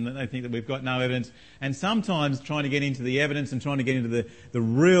against us and they think that we've got no evidence. And sometimes trying to get into the evidence and trying to get into the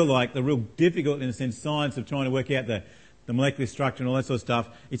real difficult, in a sense, science of trying to work out the molecular structure and all that sort of stuff,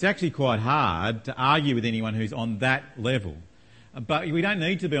 it's actually quite hard to argue with anyone who's on that level. But we don't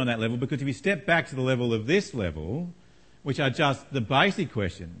need to be on that level, because if you step back to the level of this level, which are just the basic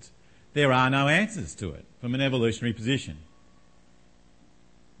questions, there are no answers to it from an evolutionary position.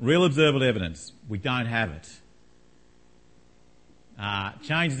 Real observable evidence, we don't have it.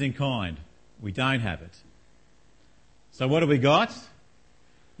 Changes in kind, we don't have it. So what have we got?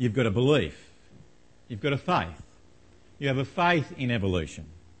 You've got a belief. You've got a faith. You have a faith in evolution.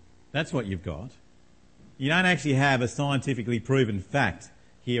 That's what you've got. You don't actually have a scientifically proven fact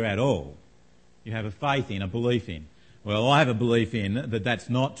here at all. You have a faith in, a belief in. Well, I have a belief in that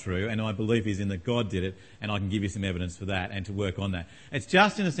that's not true, and my belief is in that God did it, and I can give you some evidence for that and to work on that. It's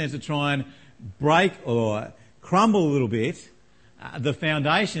just in a sense to try and break or crumble a little bit the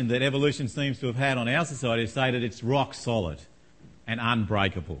foundation that evolution seems to have had on our society, to say that it's rock solid and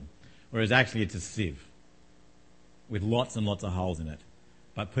unbreakable, whereas actually it's a sieve with lots and lots of holes in it.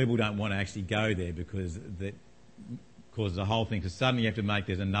 But people don't want to actually go there because that causes a whole thing. Because suddenly you have to make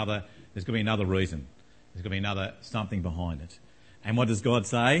there's got to be another reason. There's got to be something behind it. And what does God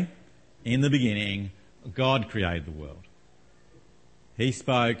say? In the beginning, God created the world. He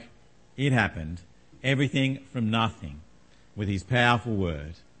spoke, it happened, everything from nothing, with his powerful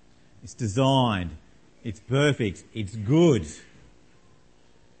word. It's designed, it's perfect, it's good.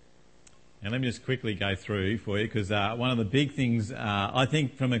 Now let me just quickly go through for you, because one of the big things, I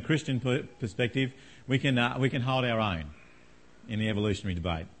think from a Christian perspective, we can hold our own in the evolutionary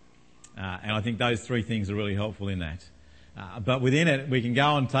debate. And I think those three things are really helpful in that. But within it, we can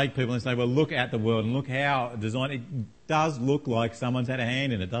go and take people and say, well, look at the world and look how designed. It does look like someone's had a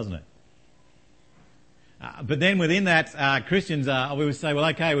hand in it, doesn't it? But then within that, Christians, we would say, well,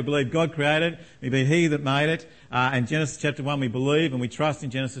 okay, we believe God created it, we believe he that made it, and Genesis chapter 1 we believe and we trust in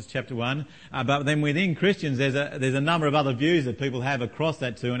Genesis chapter 1. But then within Christians, there's a number of other views that people have across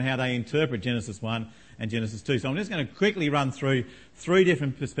that too, and how they interpret Genesis 1 and Genesis 2. So I'm just going to quickly run through three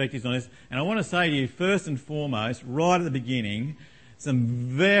different perspectives on this. And I want to say to you, first and foremost, right at the beginning, some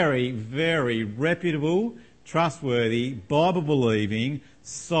very, very reputable, trustworthy, Bible-believing,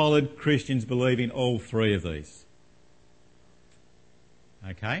 solid Christians believe in all three of these.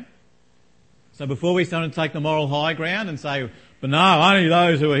 Okay? So before we start to take the moral high ground and say, but no, only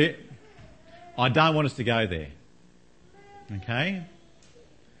those who are here, I don't want us to go there. Okay?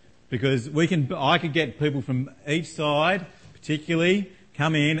 Because I could get people from each side, particularly,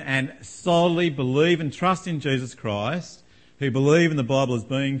 come in and solidly believe and trust in Jesus Christ, who believe in the Bible as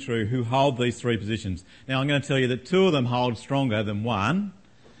being true, who hold these three positions. Now I'm going to tell you that two of them hold stronger than one,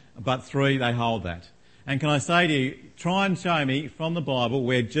 but three, they hold that. And can I say to you, try and show me from the Bible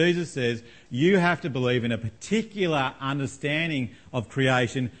where Jesus says you have to believe in a particular understanding of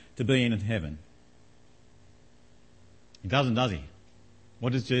creation to be in heaven. He doesn't, does he?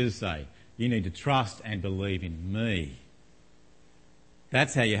 What does Jesus say? You need to trust and believe in me.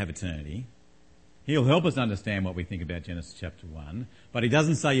 That's how you have eternity. He'll help us understand what we think about Genesis chapter 1, but he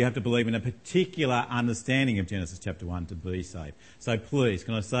doesn't say you have to believe in a particular understanding of Genesis chapter 1 to be saved. So please,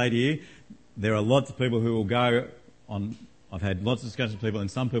 can I say to you, there are lots of people who will go on, I've had lots of discussions with people, and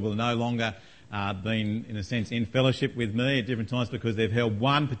some people are no longer been, in a sense, in fellowship with me at different times because they've held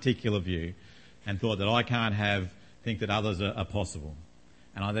one particular view and thought that I can't think that others are possible.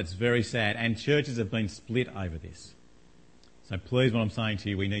 And that's very sad. And churches have been split over this. So please, what I'm saying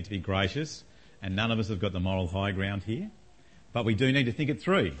to you, we need to be gracious, and none of us have got the moral high ground here. But we do need to think it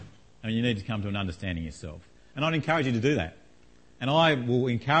through, and you need to come to an understanding yourself. And I'd encourage you to do that. And I will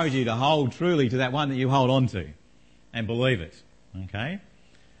encourage you to hold truly to that one that you hold on to and believe it. Okay?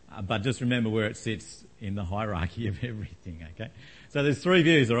 But just remember where it sits in the hierarchy of everything. Okay? So there's three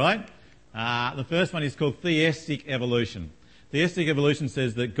views, all right? The first one is called theistic evolution. Theistic evolution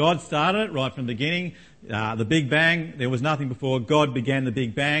says that God started it right from the beginning. The Big Bang, there was nothing before. God began the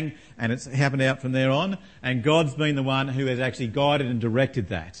Big Bang, and it's happened out from there on. And God's been the one who has actually guided and directed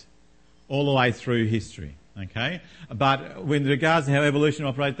that all the way through history. Okay? But with regards to how evolution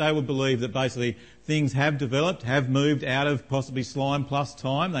operates, they would believe that basically things have developed, have moved out of possibly slime plus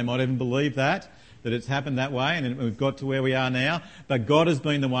time. They might even believe that it's happened that way, and we've got to where we are now. But God has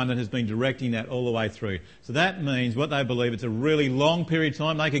been the one that has been directing that all the way through. So that means what they believe, it's a really long period of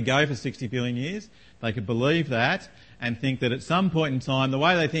time. They could go for 60 billion years. They could believe that and think that at some point in time, the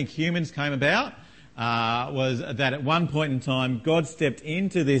way they think humans came about was that at one point in time, God stepped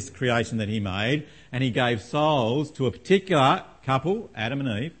into this creation that he made, and he gave souls to a particular couple, Adam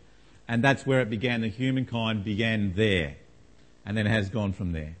and Eve, and that's where it began. The humankind began there, and then it has gone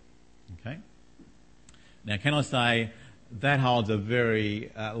from there. Okay? Now, can I say that holds a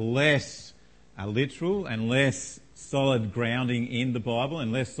very less literal and less solid grounding in the Bible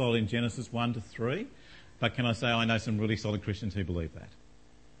and less solid in Genesis 1 to 3. But can I say I know some really solid Christians who believe that.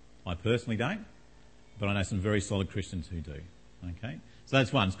 I personally don't, but I know some very solid Christians who do. Okay? So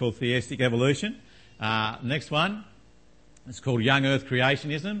that's one. It's called theistic evolution. Next one, it's called young earth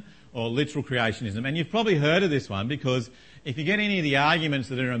creationism or literal creationism. And you've probably heard of this one because if you get any of the arguments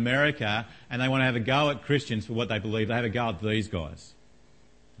that are in America and they want to have a go at Christians for what they believe, they have a go at these guys.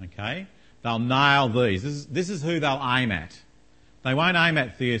 Okay? They'll nail these. This is who they'll aim at. They won't aim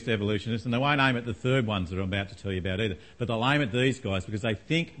at theist evolutionists, and they won't aim at the third ones that I'm about to tell you about either. But they'll aim at these guys because they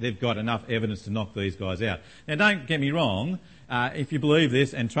think they've got enough evidence to knock these guys out. Now, don't get me wrong. If you believe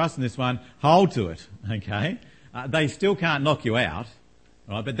this and trust in this one, hold to it, okay? They still can't knock you out,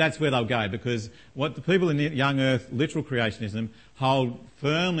 right? But that's where they'll go, because what the people in Young Earth literal creationism hold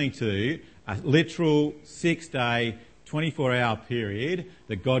firmly to a literal 6-day, 24-hour period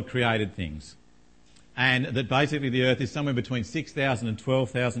that God created things. And that basically the earth is somewhere between 6,000 and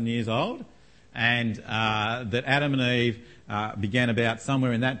 12,000 years old, and that Adam and Eve began about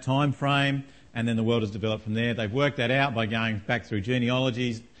somewhere in that time frame, and then the world has developed from there. They've worked that out by going back through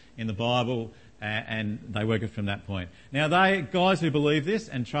genealogies in the Bible, and they work it from that point. Now, guys who believe this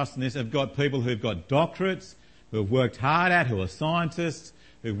and trust in this have got people who've got doctorates, who have worked hard at, who are scientists,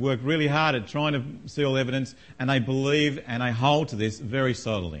 who've worked really hard at trying to see all evidence, and they believe and they hold to this very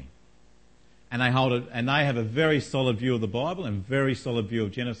solidly. And they hold it, and they have a very solid view of the Bible and very solid view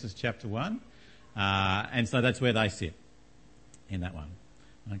of Genesis chapter 1. And so that's where they sit in that one.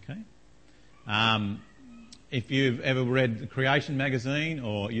 Okay. If you've ever read the Creation magazine,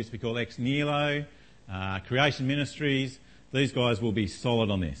 or it used to be called Ex Nihilo, Creation Ministries, these guys will be solid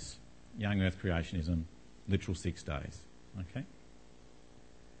on this. Young Earth creationism, literal 6 days. Okay.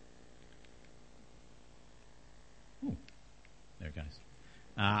 Ooh, there it goes.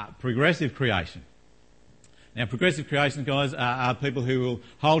 Progressive creation. Now, progressive creation guys are people who will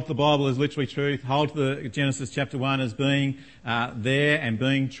hold to the Bible as literally truth, hold to the Genesis chapter 1 as being there and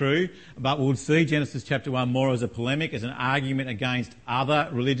being true, but will see Genesis chapter 1 more as a polemic, as an argument against other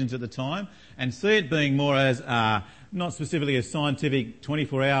religions at the time, and see it being more as not specifically a scientific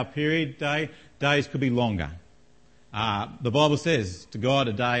 24-hour period day. Days could be longer. The Bible says to God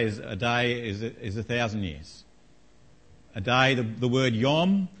a day is 1,000 years. A day, the word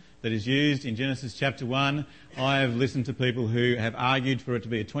yom that is used in Genesis chapter 1, I have listened to people who have argued for it to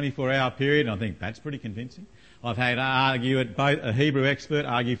be a 24-hour period, and I think that's pretty convincing. I've had a Hebrew expert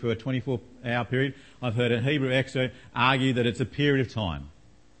argue for a 24-hour period. I've heard a Hebrew expert argue that it's a period of time.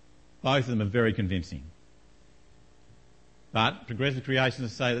 Both of them are very convincing. But progressive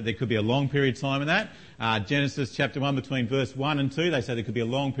creationists say that there could be a long period of time in that. Genesis chapter 1 between verse 1 and 2, they say there could be a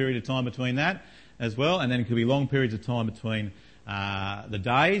long period of time between that as well, and then it could be long periods of time between the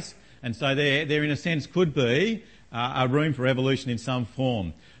days. And so there in a sense could be a room for evolution in some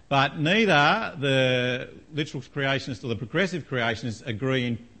form. But neither the literal creationists or the progressive creationists agree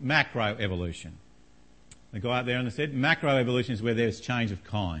in macroevolution. The guy up there on the said macroevolution is where there's change of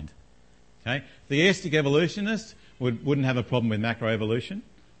kind. Okay? Theistic evolutionists wouldn't have a problem with macroevolution.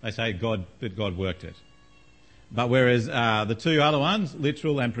 They say that God worked it. But whereas the two other ones,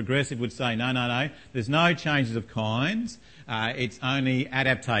 literal and progressive, would say, no, there's no changes of kinds, it's only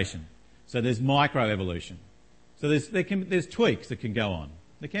adaptation. So there's microevolution. So there's tweaks that can go on.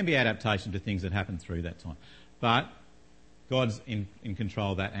 There can be adaptation to things that happen through that time. But God's in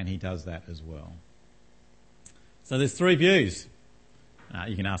control of that, and he does that as well. So there's 3 views.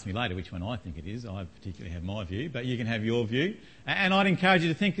 You can ask me later which one I think it is. I particularly have my view, but you can have your view. And I'd encourage you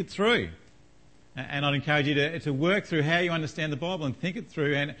to think it through. And I'd encourage you to work through how you understand the Bible and think it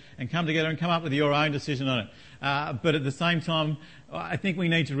through and come together and come up with your own decision on it. But at the same time, I think we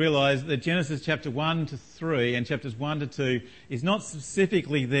need to realise that Genesis chapter 1 to 3 and chapters 1 to 2 is not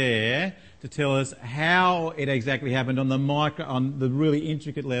specifically there to tell us how it exactly happened on the really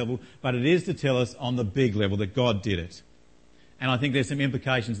intricate level, but it is to tell us on the big level that God did it. And I think there's some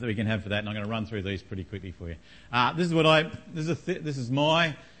implications that we can have for that, and I'm going to run through these pretty quickly for you. This is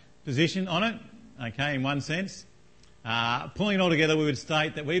my position on it. Okay, in one sense. Pulling it all together, we would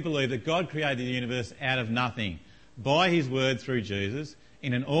state that we believe that God created the universe out of nothing by his word through Jesus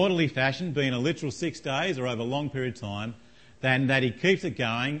in an orderly fashion, being a literal 6 days or over a long period of time, then that he keeps it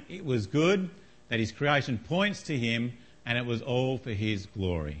going. It was good, that his creation points to him, and it was all for his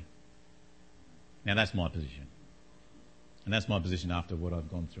glory. Now that's my position. And that's my position after what I've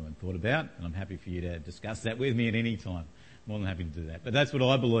gone through and thought about, and I'm happy for you to discuss that with me at any time. More than happy to do that. But that's what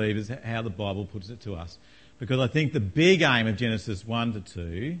I believe is how the Bible puts it to us. Because I think the big aim of Genesis 1 to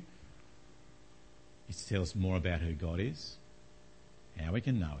 2 is to tell us more about who God is, how we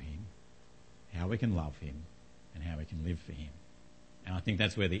can know him, how we can love him, and how we can live for him. And I think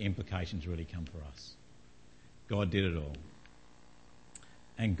that's where the implications really come for us. God did it all.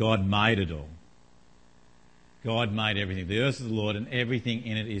 And God made it all. God made everything. The earth is the Lord and everything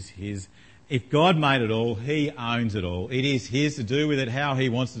in it is his. If God made it all, he owns it all. It is his to do with it how he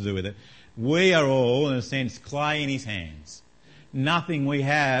wants to do with it. We are all, in a sense, clay in his hands. Nothing we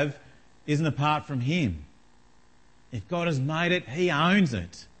have isn't apart from him. If God has made it, he owns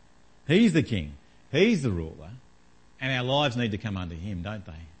it. He's the king. He's the ruler. And our lives need to come under him, don't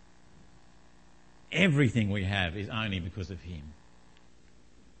they? Everything we have is only because of him.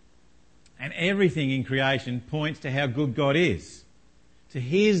 And everything in creation points to how good God is, to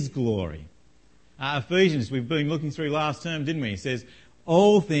his glory. Ephesians, we've been looking through last term, didn't we? It says,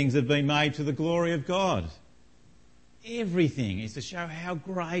 all things have been made to the glory of God. Everything is to show how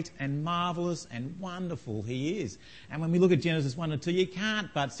great and marvellous and wonderful he is. And when we look at Genesis 1 and 2, you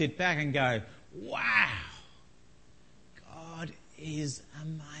can't but sit back and go, wow, God is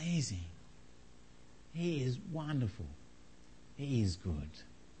amazing. He is wonderful. He is good.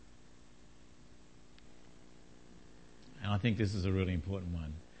 And I think this is a really important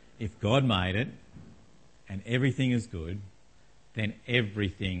one. If God made it and everything is good, then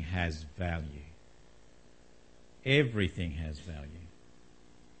everything has value. Everything has value.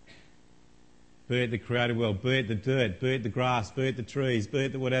 Be it the created world, be it the dirt, be it the grass, be it the trees, be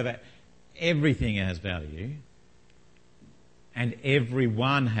it the whatever. Everything has value. And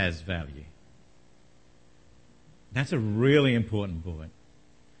everyone has value. That's a really important point.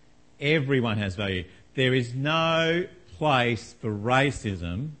 Everyone has value. There is no place for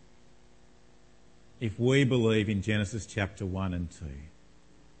racism if we believe in Genesis chapter 1 and 2.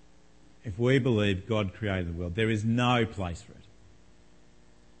 If we believe God created the world, there is no place for it.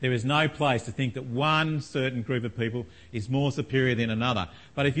 There is no place to think that one certain group of people is more superior than another.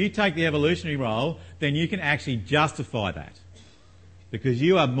 But if you take the evolutionary role, then you can actually justify that. Because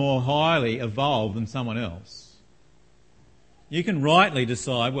you are more highly evolved than someone else. You can rightly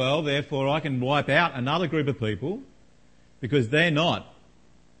decide, well, therefore I can wipe out another group of people because they're not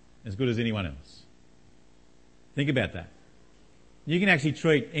as good as anyone else. Think about that. You can actually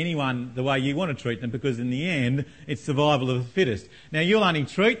treat anyone the way you want to treat them because in the end, it's survival of the fittest. Now, you'll only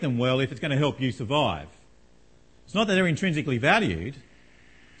treat them well if it's going to help you survive. It's not that they're intrinsically valued,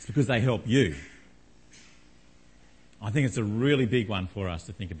 it's because they help you. I think it's a really big one for us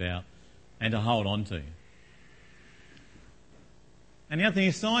to think about and to hold on to. And the other thing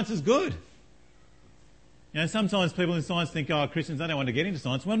is science is good. You know, sometimes people in science think, oh, Christians, they don't want to get into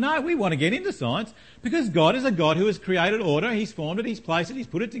science. Well, no, we want to get into science because God is a God who has created order. He's formed it, he's placed it, he's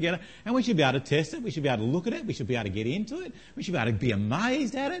put it together, and we should be able to test it. We should be able to look at it. We should be able to get into it. We should be able to be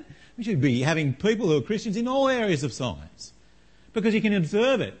amazed at it. We should be having people who are Christians in all areas of science because you can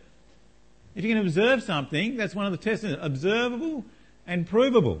observe it. If you can observe something, that's one of the tests, observable and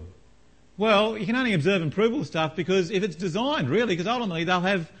provable. Well, you can only observe and provable stuff because if it's designed, really, because ultimately they'll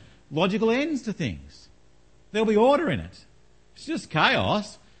have logical ends to things. There'll be order in it. If it's just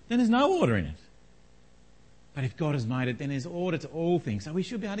chaos, then there's no order in it. But if God has made it, then there's order to all things. So we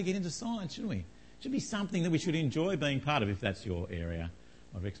should be able to get into science, shouldn't we? It should be something that we should enjoy being part of if that's your area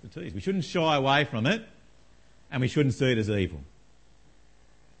of expertise. We shouldn't shy away from it, and we shouldn't see it as evil.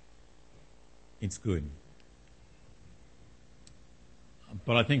 It's good.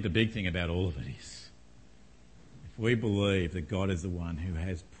 But I think the big thing about all of it is, if we believe that God is the one who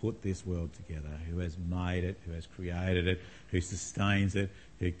has put this world together, who has made it, who has created it, who sustains it,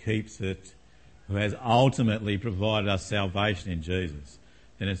 who keeps it, who has ultimately provided us salvation in Jesus,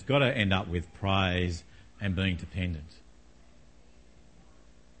 then it's got to end up with praise and being dependent.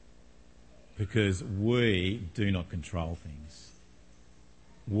 Because we do not control things.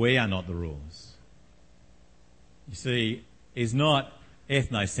 We are not the rulers. You see, it's not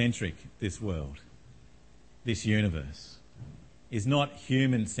ethnocentric, this world, this universe. Is not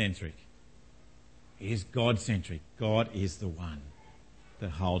human-centric. It is God-centric. God is the one that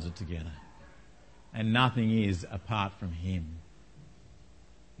holds it together. And nothing is apart from him.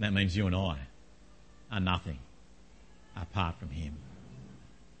 That means you and I are nothing apart from him.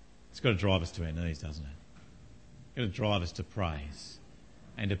 It's got to drive us to our knees, doesn't it? It's got to drive us to praise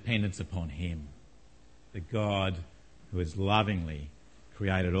and dependence upon him, the God who has lovingly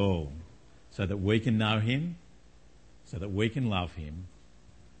created all so that we can know him, so that we can love him,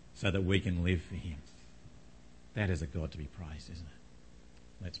 so that we can live for him. That is a God to be praised, isn't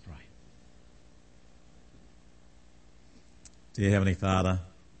it? Let's pray. Dear Heavenly Father,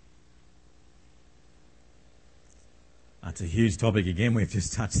 it's a huge topic again we've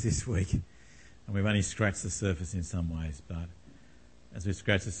just touched this week, and we've only scratched the surface in some ways, but as we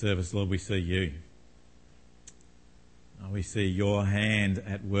scratch the surface, Lord, we see you. We see your hand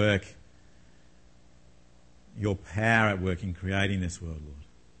at work, your power at work in creating this world, Lord.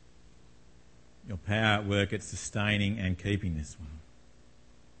 Your power at work at sustaining and keeping this world.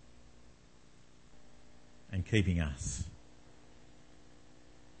 And keeping us.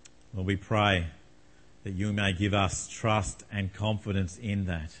 Lord, we pray that you may give us trust and confidence in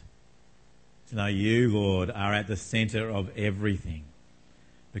that. To know you, Lord, are at the centre of everything.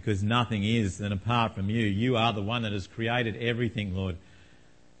 because nothing is and apart from you. You are the one that has created everything, Lord,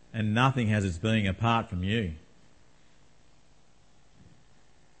 and nothing has its being apart from you.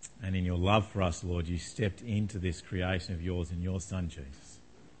 And in your love for us, Lord, you stepped into this creation of yours in your Son, Jesus.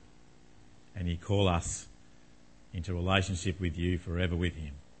 And you call us into relationship with you forever with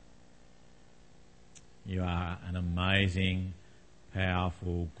him. You are an amazing,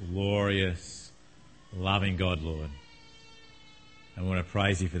 powerful, glorious, loving God, Lord. And we want to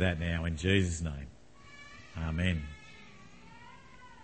praise you for that now in Jesus' name. Amen.